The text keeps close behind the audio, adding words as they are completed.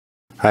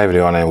Hi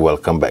everyone and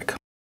welcome back.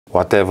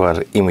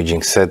 Whatever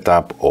imaging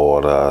setup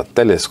or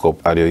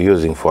telescope are you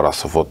using for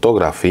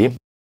astrophotography,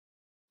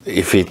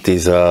 if it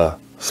is a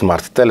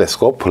smart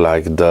telescope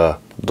like the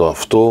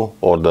Dwarf 2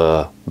 or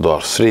the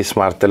Dwarf 3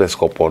 smart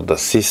telescope or the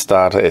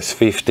Seestar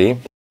S50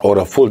 or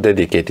a full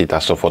dedicated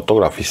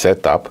astrophotography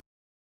setup,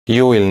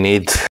 you will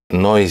need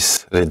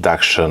noise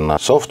reduction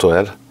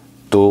software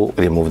to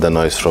remove the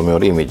noise from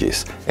your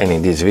images. And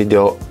in this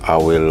video I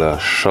will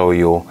show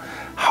you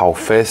how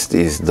fast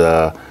is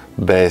the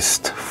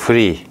best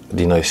free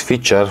denoise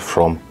feature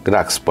from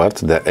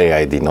Graxpert, the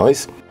AI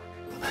denoise.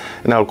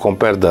 And I'll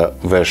compare the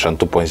version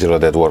 2.0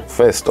 that worked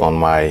fast on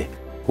my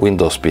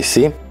Windows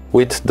PC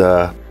with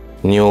the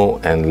new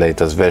and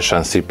latest version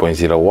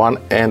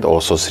 3.01 and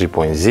also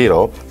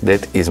 3.0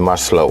 that is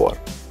much slower.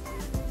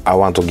 I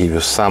want to give you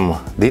some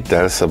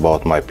details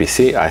about my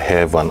PC. I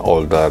have an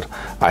older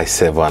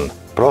i7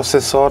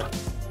 processor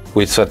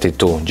with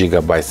 32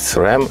 GB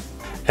RAM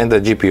and a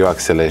GPU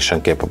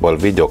acceleration capable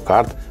video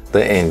card, the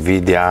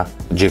NVIDIA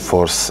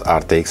GeForce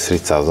RTX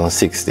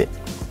 3060.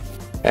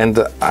 And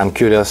I'm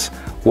curious,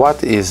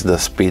 what is the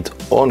speed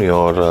on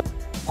your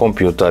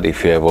computer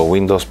if you have a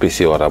Windows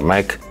PC or a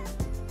Mac?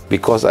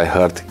 Because I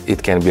heard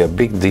it can be a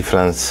big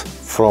difference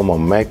from a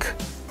Mac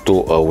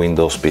to a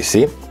Windows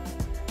PC.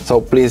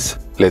 So please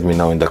let me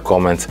know in the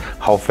comments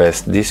how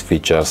fast these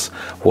features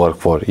work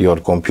for your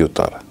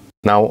computer.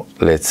 Now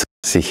let's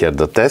see here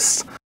the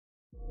tests.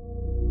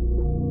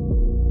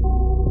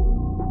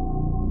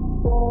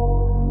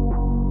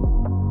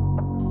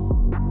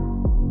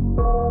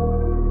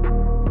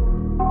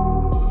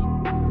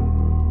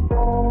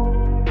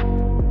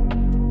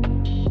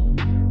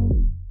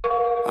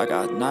 I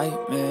got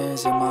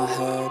nightmares in my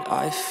head,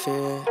 I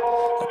fear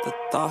that the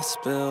thoughts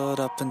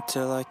build up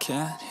until I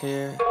can't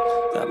hear,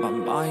 that my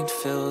mind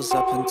fills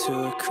up into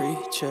a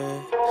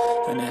creature,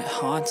 and it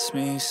haunts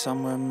me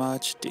somewhere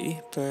much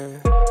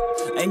deeper.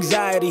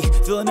 Anxiety,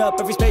 filling up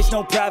every space,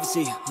 no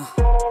privacy,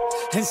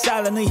 and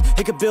silently,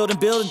 it could build and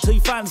build until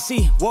you finally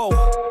see, whoa,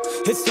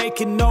 it's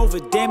taking over,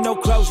 damn no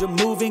closure,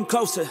 moving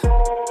closer.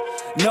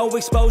 No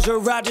exposure,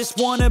 I just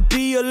wanna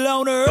be a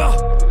loner.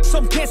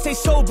 Some can't stay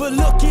sober,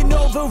 looking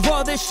over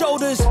all their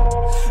shoulders,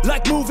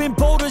 like moving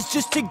boulders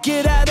just to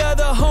get out of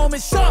the home.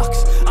 It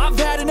sucks, I've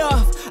had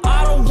enough,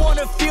 I don't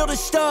wanna feel the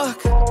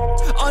stuck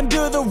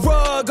under the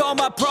rug, all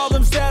my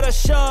problems that I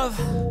shove.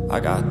 I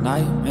got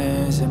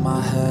nightmares in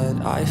my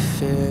head, I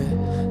fear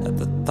that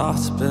the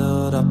thoughts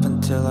build up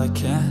until I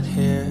can't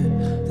hear,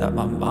 that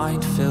my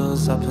mind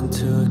fills up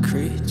into a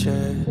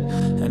creature,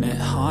 and it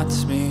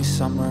haunts me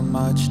somewhere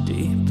much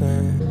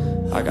deeper.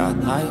 I got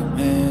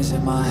nightmares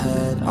in my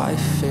head, I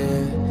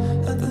fear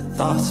that the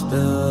thoughts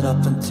build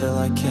up until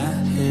I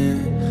can't hear,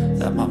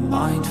 that my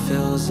mind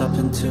fills up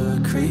into a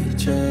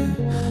creature,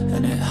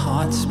 and it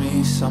haunts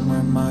me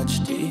somewhere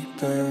much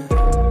deeper.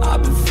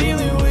 I've been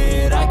feeling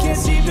weird, I can't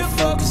seem to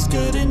focus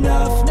good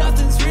enough,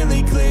 nothing's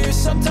really clear,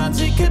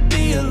 sometimes it could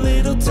be a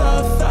little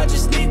tough, I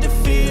just need to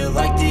feel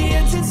like the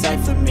end's in sight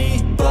for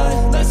me,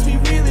 but let's be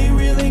really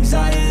real,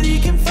 anxiety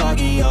can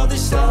foggy all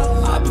this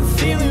stuff. I've been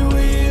feeling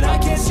weird, I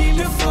can't seem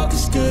to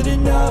focus good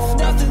enough,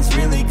 nothing's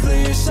really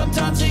clear,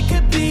 sometimes it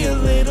could be a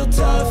little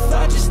tough,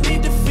 I just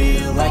need to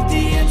feel like the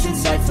end's in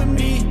sight for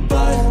me,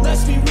 but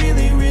let's be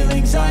really real,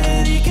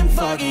 anxiety can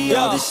foggy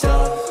all this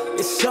stuff.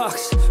 It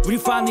sucks when you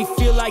finally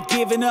feel like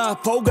giving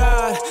up. Oh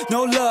God,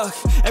 no luck,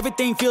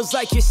 everything feels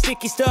like you're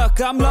sticky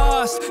stuck. I'm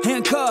lost,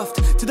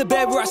 handcuffed to the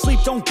bed where I sleep,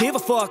 don't give a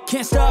fuck.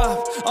 Can't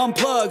stop,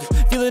 unplug,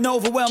 feeling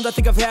overwhelmed, I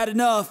think I've had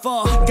enough.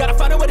 Gotta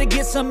find a way to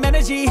get some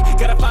energy,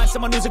 gotta find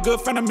someone who's a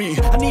good friend of me.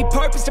 I need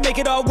purpose to make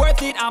it all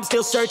worth it, I'm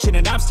still searching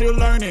and I'm still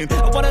learning.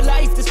 I want a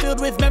life that's filled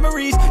with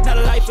memories, not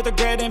a life with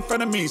regret and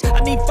frenemies.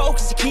 I need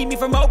focus to keep me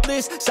from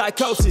hopeless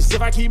psychosis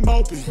if I keep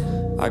moping.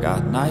 I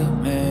got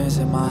nightmares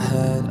in my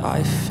head,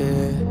 I fear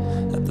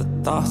that the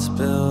thoughts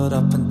build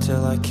up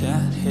until I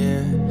can't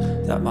hear,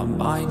 that my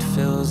mind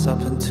fills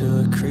up into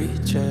a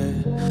creature,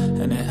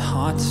 and it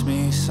haunts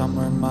me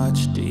somewhere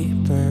much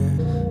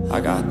deeper.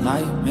 I got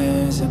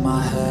nightmares in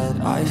my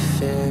head, I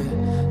fear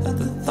that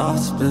the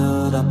thoughts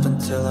build up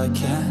until I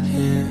can't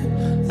hear,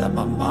 that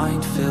my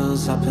mind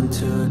fills up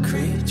into a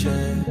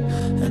creature,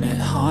 and it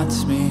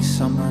haunts me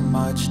somewhere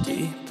much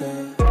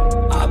deeper.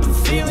 I've been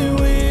feeling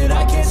weird,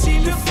 I can't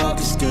seem to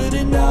focus good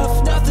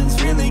enough,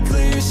 nothing's really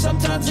clear,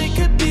 sometimes it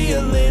could be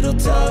a little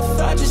tough,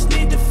 I just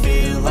need to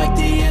feel like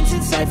the end's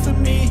in sight for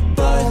me,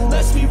 but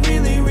let's be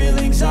really real,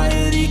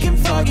 anxiety can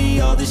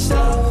foggy all this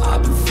stuff.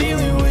 I've been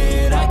feeling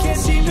weird, I can't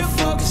seem to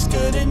focus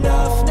good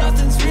enough,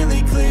 nothing's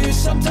really clear,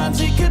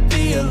 sometimes it could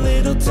be a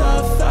little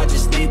tough, I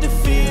just need to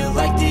feel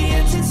like the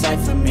end's in sight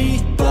for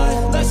me,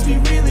 but let's be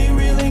really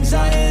real,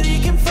 anxiety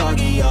can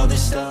foggy all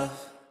this stuff.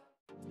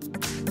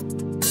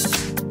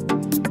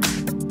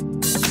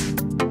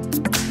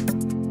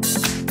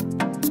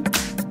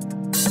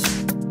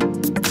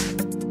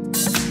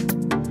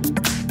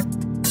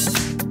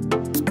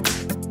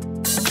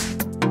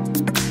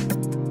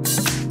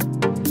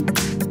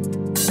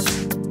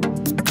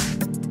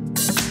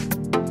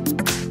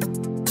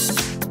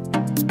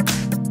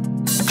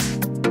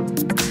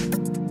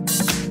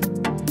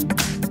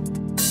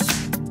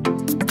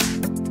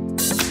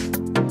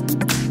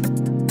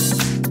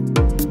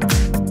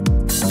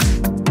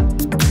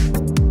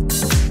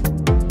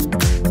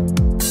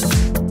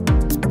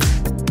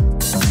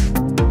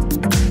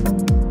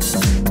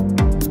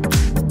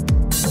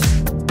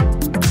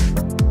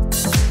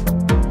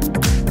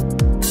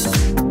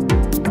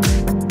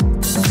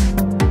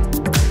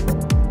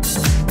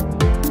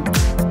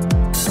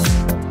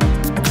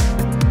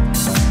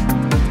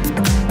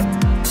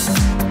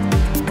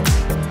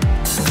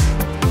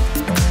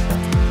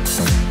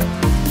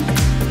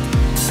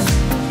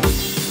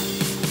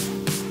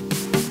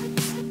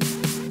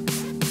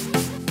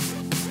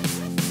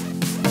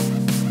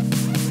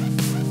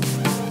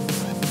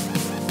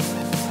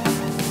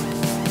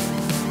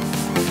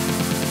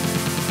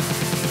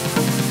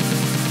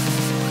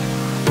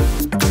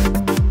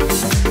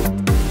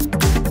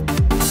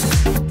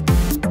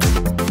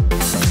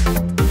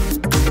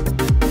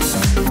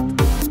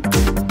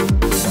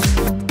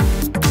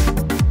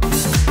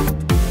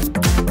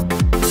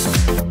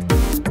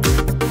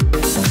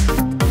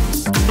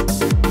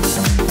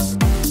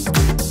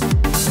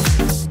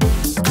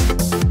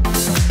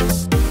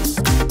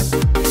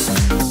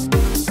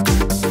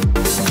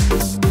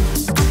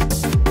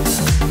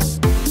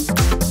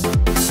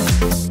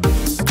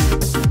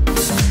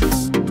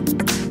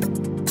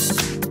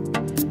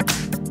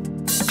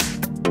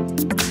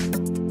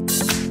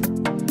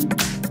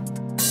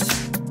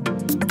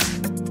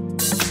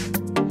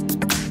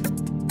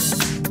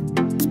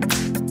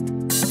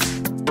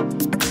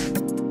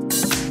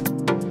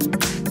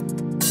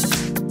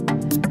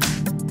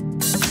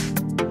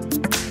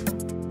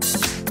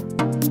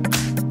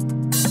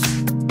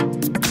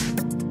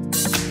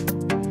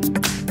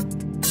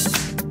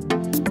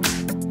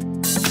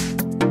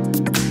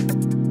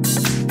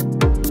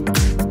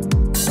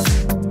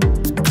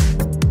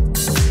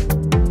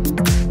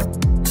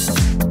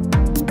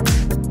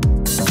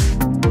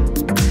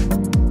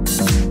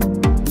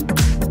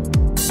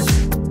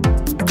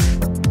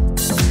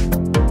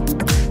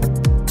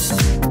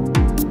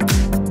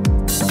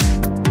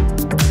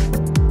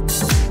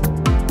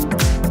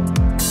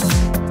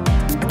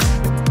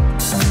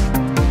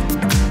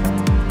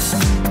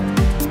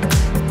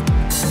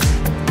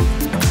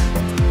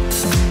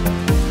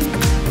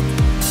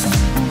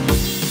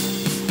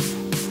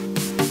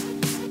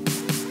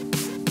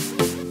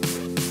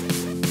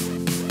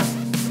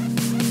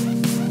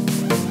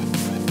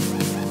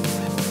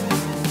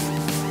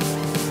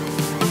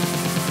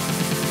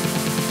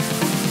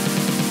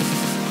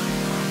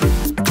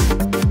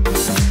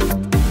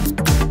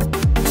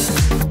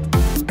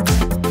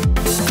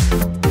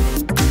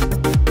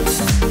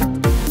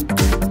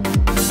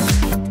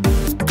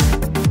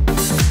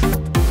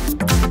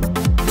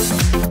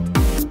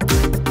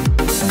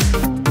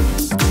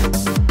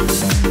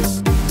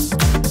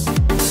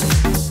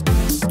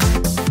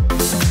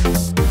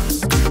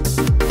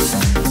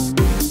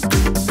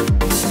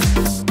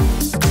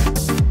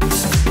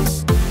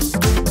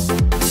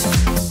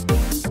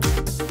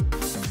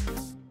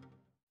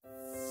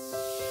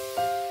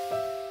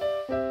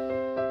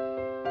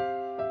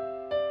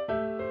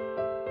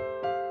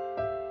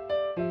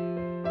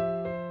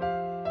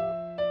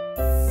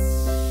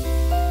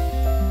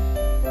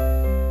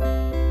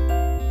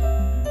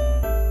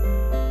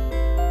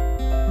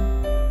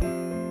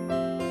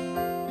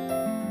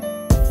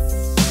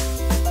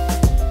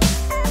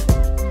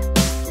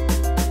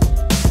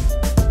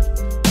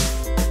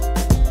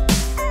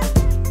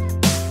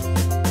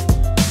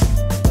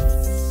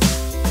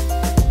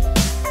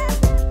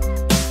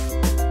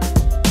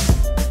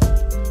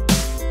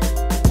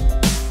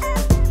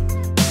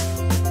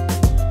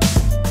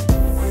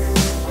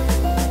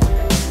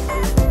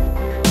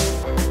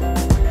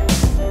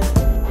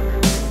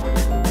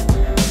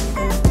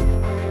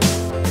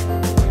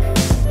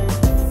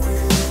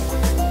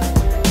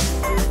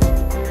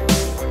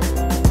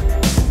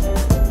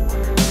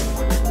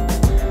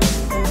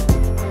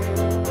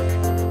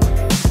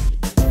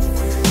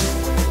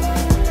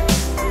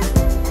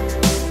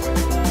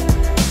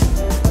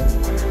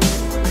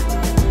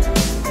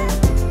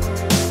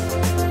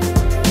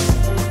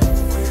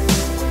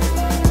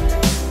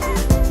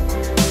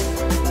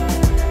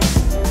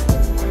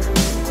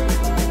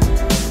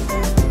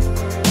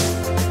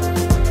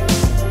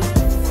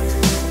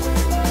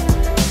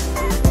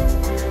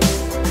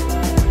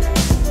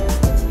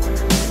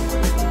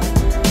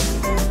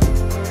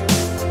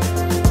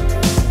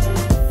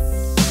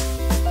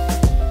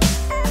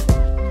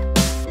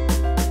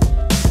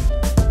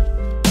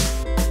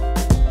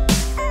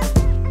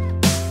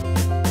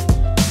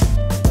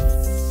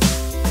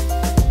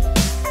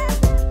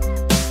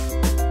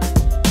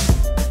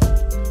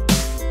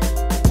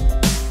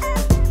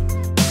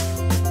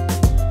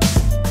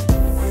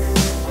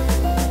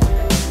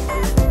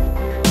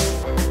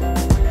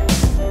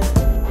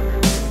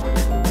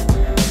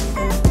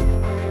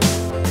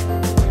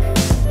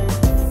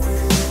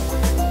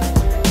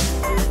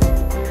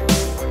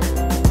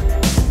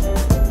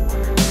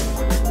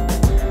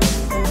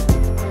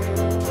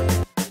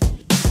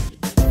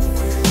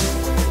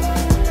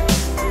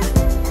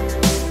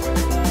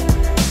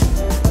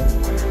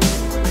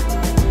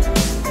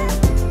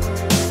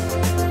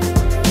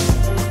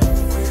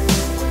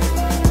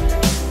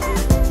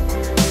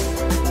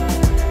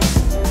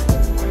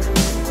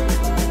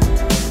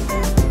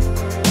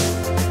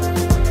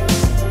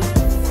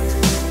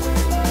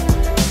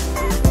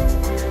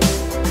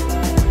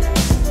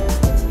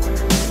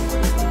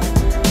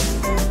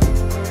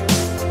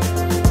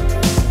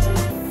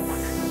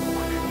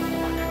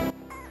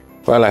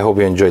 Well, I hope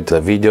you enjoyed the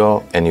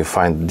video and you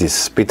find this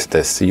speed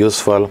test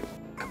useful.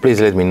 Please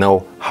let me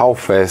know how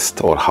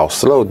fast or how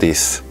slow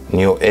these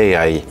new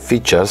AI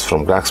features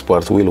from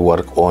Graxpert will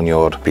work on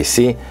your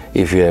PC.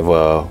 If you have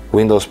a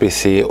Windows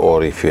PC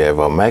or if you have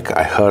a Mac,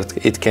 I heard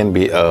it can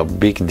be a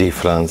big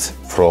difference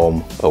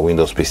from a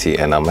Windows PC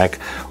and a Mac,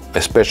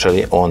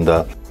 especially on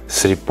the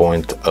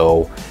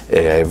 3.0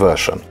 AI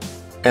version.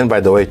 And by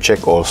the way,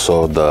 check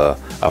also the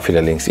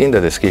affiliate links in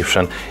the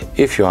description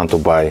if you want to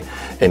buy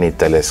any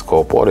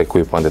telescope or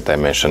equipment that I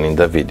mentioned in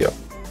the video.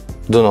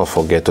 Do not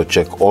forget to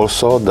check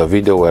also the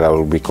video where I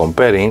will be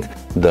comparing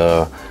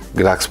the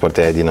Graxpert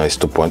Denoise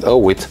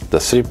 2.0 with the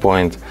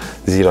 3.0 and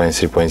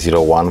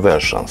 3.01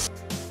 versions.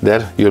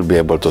 There you'll be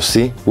able to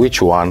see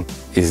which one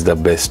is the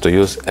best to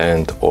use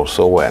and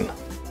also when.